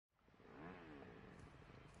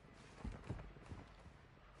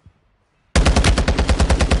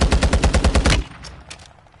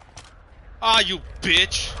Ah, you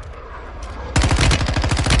bitch!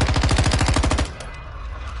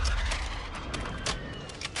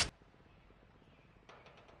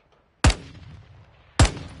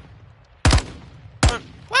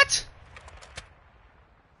 What?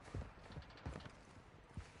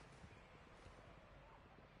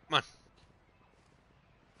 Come on.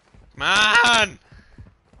 Come on!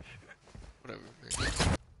 Whatever, man.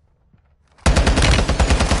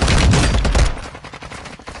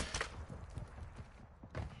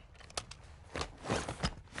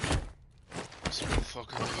 This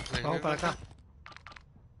motherfucker playing Vamos para acá.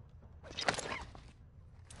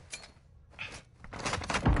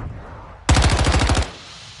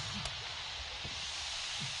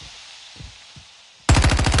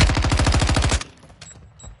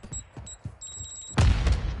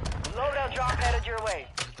 Loadout drop headed your way.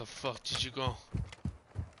 Where the fuck did you go?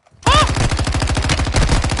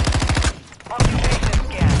 Occupation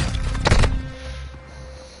scan.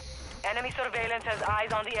 Enemy surveillance has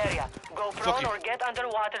eyes on the area. Go prone or get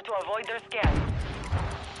underwater to avoid their scan.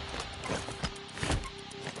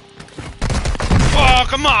 Oh,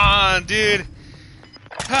 come on, dude!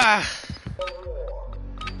 Ah.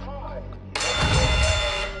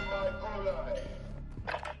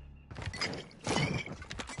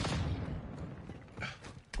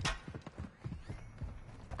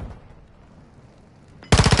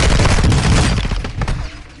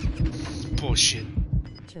 Bullshit.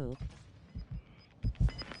 Two.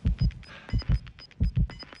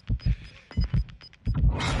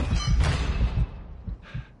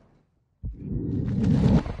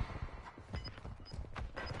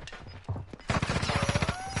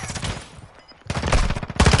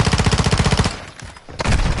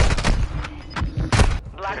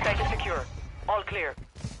 Black site is secure. All clear.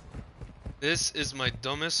 This is my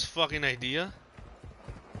dumbest fucking idea.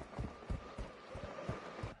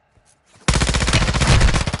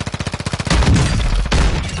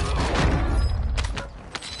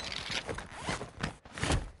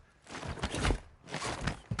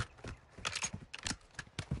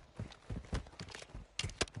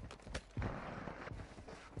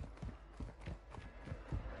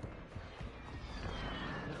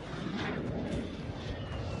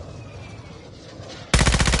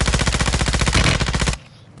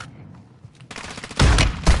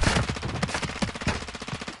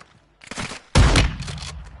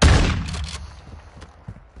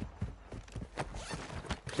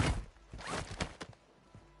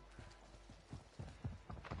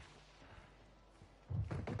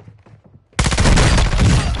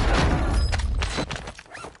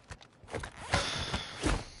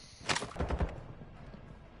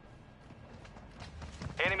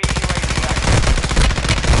 Enemy UAV active.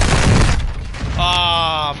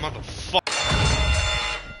 Ah, motherfucker.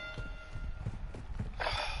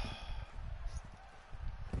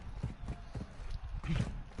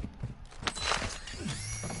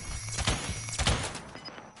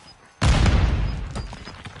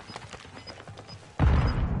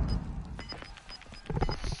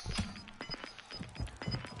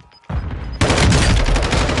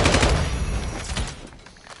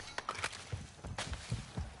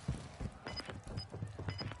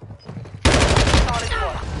 Solid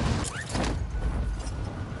work.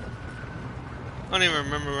 I don't even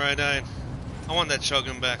remember where I died. I want that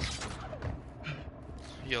shotgun back.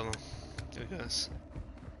 Yellow. Good guys.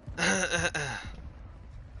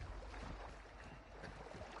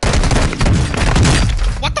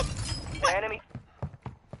 What the? The enemy.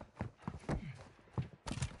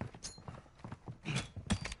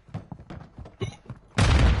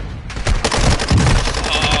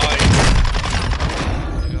 Oh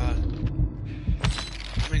my god.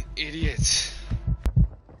 I'm an idiot.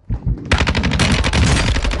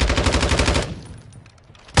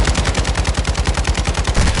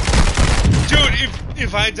 Dude,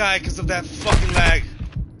 if I die because of that fucking lag.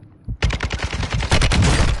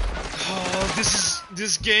 Oh,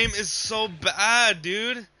 this game is so bad,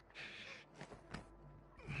 dude.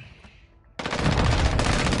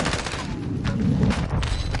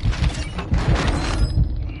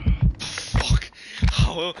 Fuck.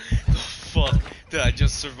 How the fuck did I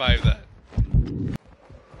just survive that?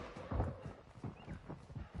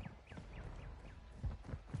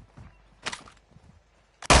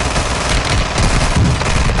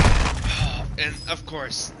 And of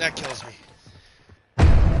course, that kills me. This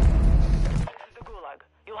is the Gulag.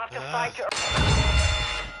 You'll have to fight to.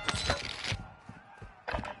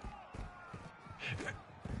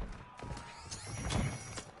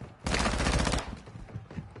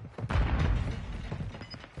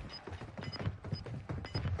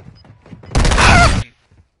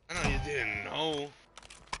 I know you didn't know.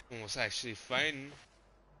 was actually fighting.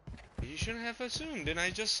 You shouldn't have assumed, and I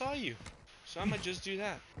just saw you. So I'ma just do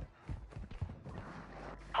that.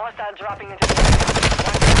 Hostile dropping into the area.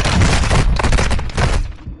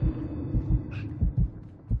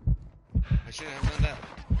 I shouldn't have done that.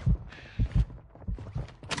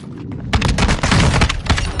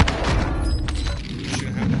 You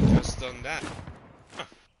shouldn't have just done that. Huh.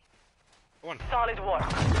 Come on. Solid work.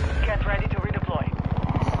 Get ready to redeploy.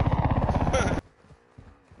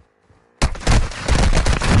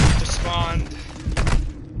 Just spawned.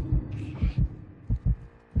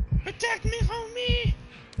 Protect me, homie!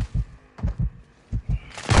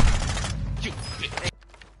 You bitch.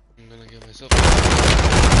 I'm gonna get myself.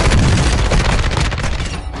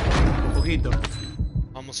 Poquito.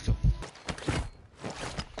 Almost killed.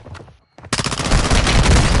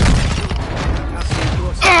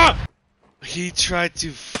 Ah! He tried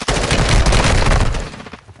to.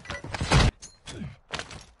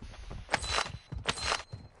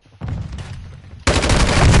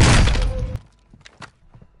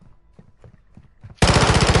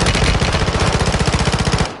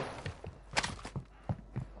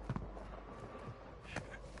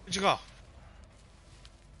 Where'd you go?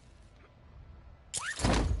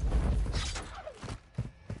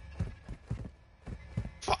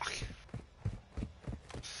 Fuck.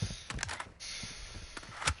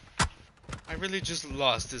 I really just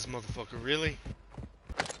lost this motherfucker, really?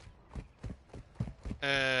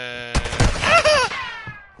 Yeah,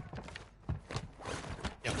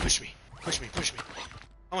 push me. Push me, push me.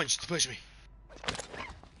 I want you to push me.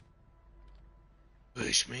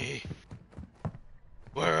 Push me.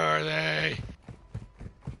 Where are they?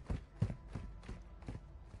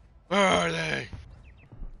 Where are they?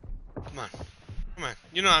 Come on. Come on.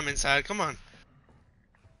 You know I'm inside. Come on.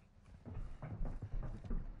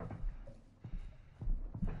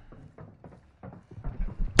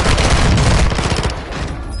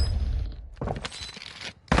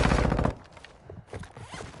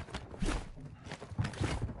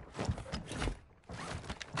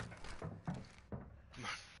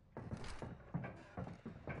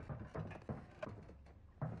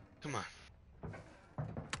 Come on.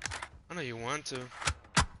 I know you want to.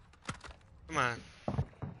 Come on.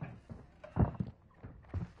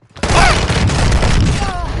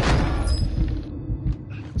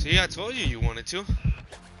 See, I told you wanted to. Oh,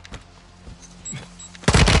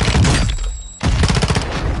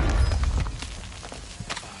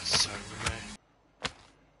 son of a man.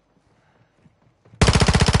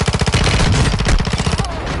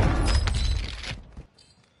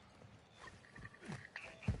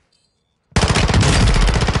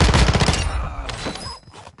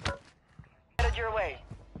 Headed your way.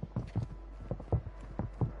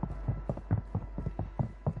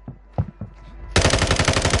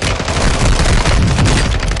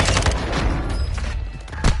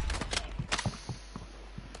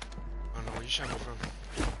 I don't know where you shot me from.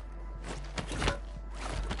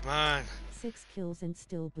 Come on. 6 kills and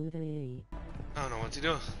still Buddha. I don't know what to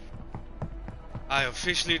do. I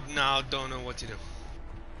officially now don't know what to do.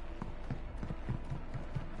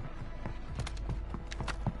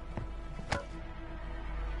 I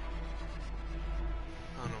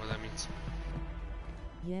don't know what that means.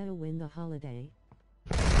 Yeah, win the holiday.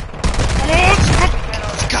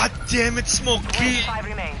 Oh, God damn it, Smokey! 5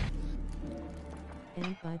 remain.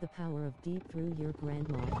 And by the power of deep through your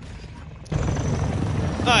grandma.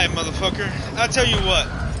 Alright, motherfucker. I'll tell you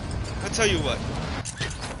what.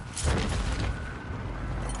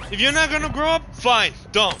 If you're not gonna grow up, fine,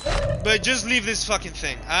 don't. But just leave this fucking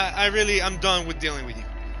thing. I'm done with dealing with you.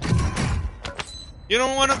 You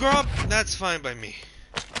don't wanna grow up? That's fine by me.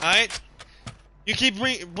 Alright? You keep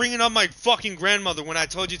bringing up my fucking grandmother when I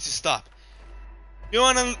told you to stop. You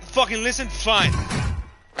wanna fucking listen? Fine.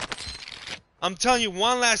 I'm telling you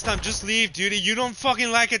one last time, just leave, dude. You don't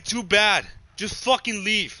fucking like it, too bad. Just fucking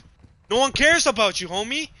leave. No one cares about you,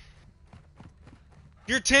 homie.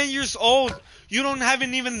 You're 10 years old. You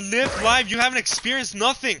haven't even lived life. You haven't experienced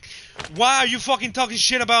nothing. Why are you fucking talking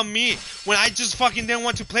shit about me when I just fucking didn't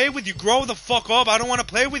want to play with you? Grow the fuck up. I don't want to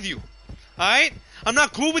play with you. Alright? I'm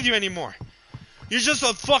not cool with you anymore. You're just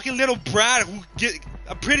a fucking little brat who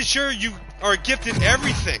I'm pretty sure you are gifted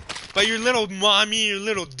everything by your little mommy, your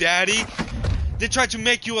little daddy. They try to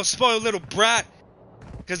make you a spoiled little brat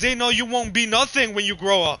because they know you won't be nothing when you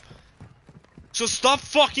grow up. So stop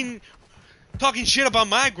fucking talking shit about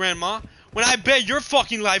my grandma when I bet your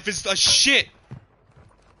fucking life is a shit.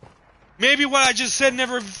 Maybe what I just said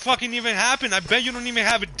never fucking even happened. I bet you don't even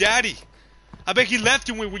have a daddy. I bet he left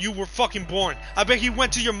you when you were fucking born. I bet he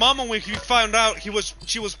went to your mama when he found out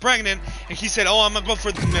she was pregnant and he said, "Oh, I'm gonna go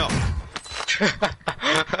for the milk."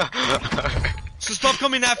 So stop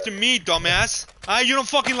coming after me, dumbass. You don't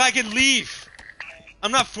fucking like it, leave.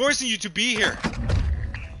 I'm not forcing you to be here.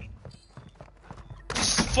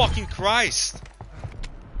 Jesus fucking Christ.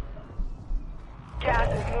 Gas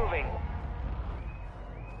is moving.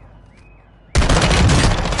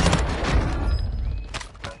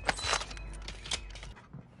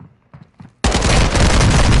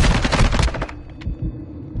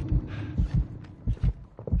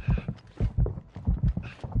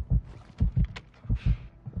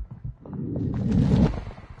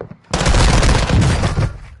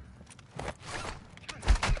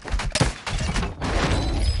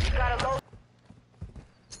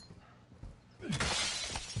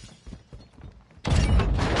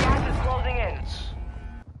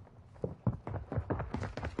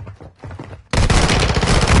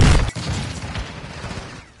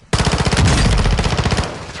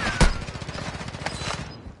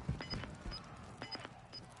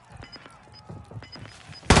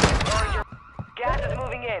 Gas is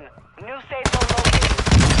moving in. New safe zone located.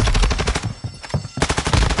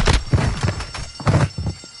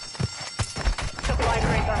 Supply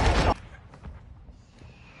crates are restocked.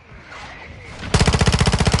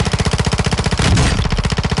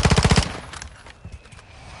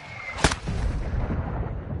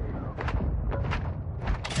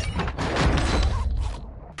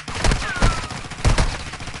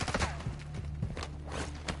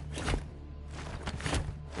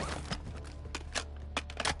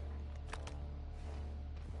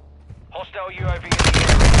 Hostile UAV in the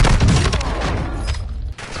area.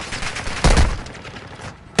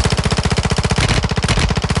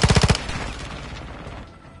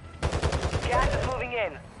 Gas is moving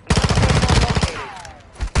in. New safe zone located.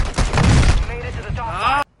 Made it to the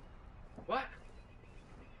top. What?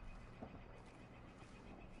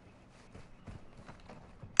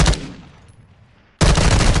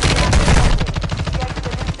 Get to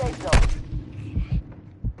the new safe zone.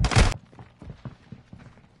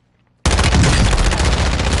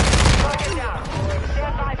 Target down.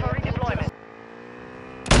 Stand by for redeployment.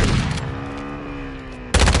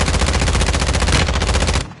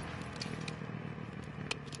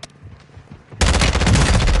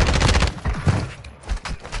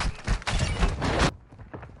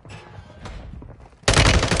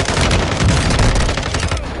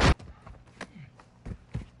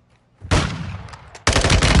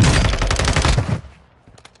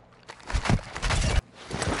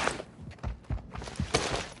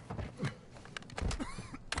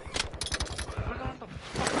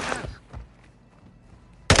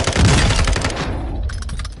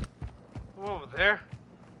 Over there.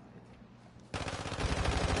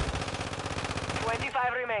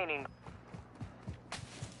 25 remaining.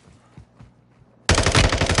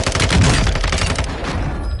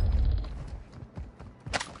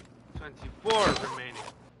 Remaining.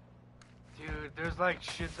 Dude, there's like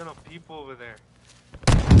shit ton of people over there.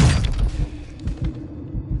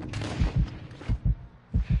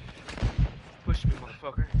 Push me,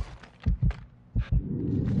 motherfucker.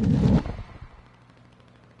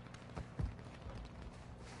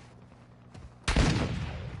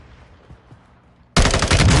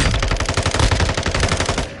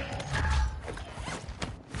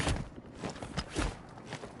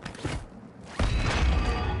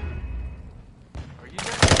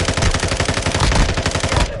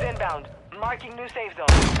 Gas is inbound. Marking new safe zone.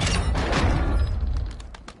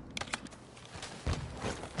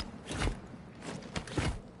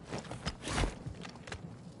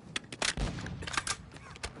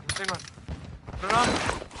 Hang on. Turn on.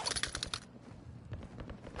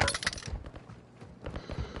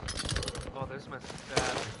 Oh, this mess is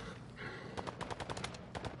bad.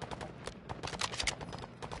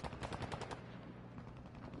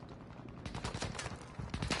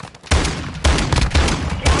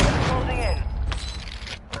 Gas is closing in.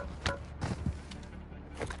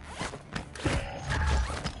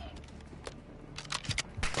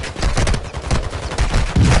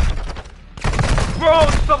 Bro,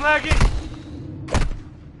 stop lagging!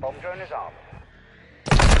 Bomb drone is off.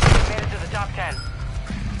 Made it to the top 10.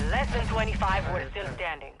 Less than 25, we're still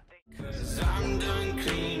standing. I'm done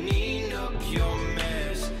cleaning up your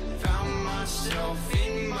mess. Found myself